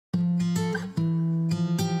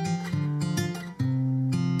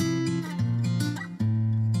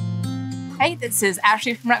Hey, this is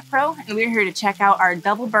Ashley from RecPro, and we're here to check out our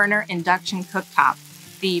double burner induction cooktop.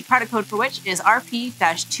 The product code for which is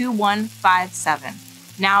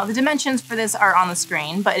RP-2157. Now, the dimensions for this are on the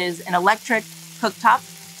screen, but it is an electric cooktop,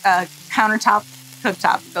 countertop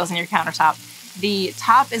cooktop that goes in your countertop. The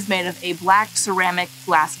top is made of a black ceramic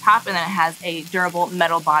glass top, and then it has a durable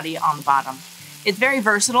metal body on the bottom. It's very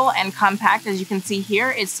versatile and compact, as you can see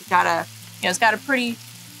here. It's got a pretty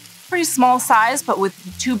small size, but with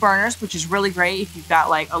 2 burners, which is really great if you've got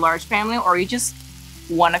like a large family or you just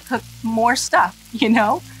want to cook more stuff, you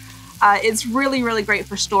know? It's really, really great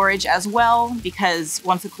for storage as well, because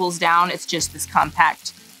once it cools down, it's just this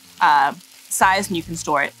compact size and you can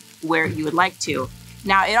store it where you would like to.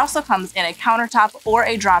 Now, it also comes in a countertop or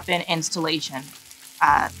a drop-in installation.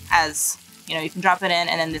 As you know, you can drop it in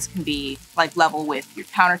and then this can be like level with your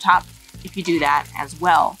countertop if you do that as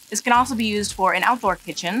well. This can also be used for an outdoor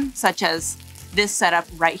kitchen, such as this setup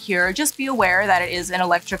right here. Just be aware that it is an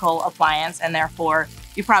electrical appliance and therefore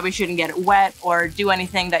you probably shouldn't get it wet or do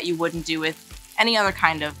anything that you wouldn't do with any other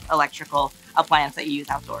kind of electrical appliance that you use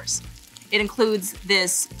outdoors. It includes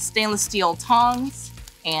this stainless steel tongs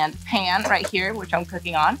and pan right here, which I'm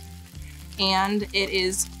cooking on. And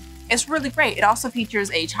it's really great. It also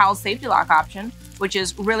features a child safety lock option, which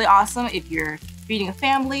is really awesome if you're feeding a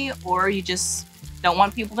family or you just don't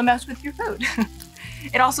want people to mess with your food.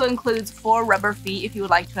 It also includes 4 rubber feet if you would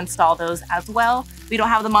like to install those as well. We don't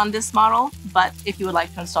have them on this model, but if you would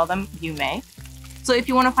like to install them, you may. So if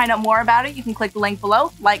you want to find out more about it, you can click the link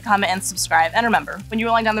below, like, comment, and subscribe. And remember, when you're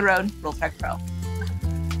rolling down the road, roll RecPro.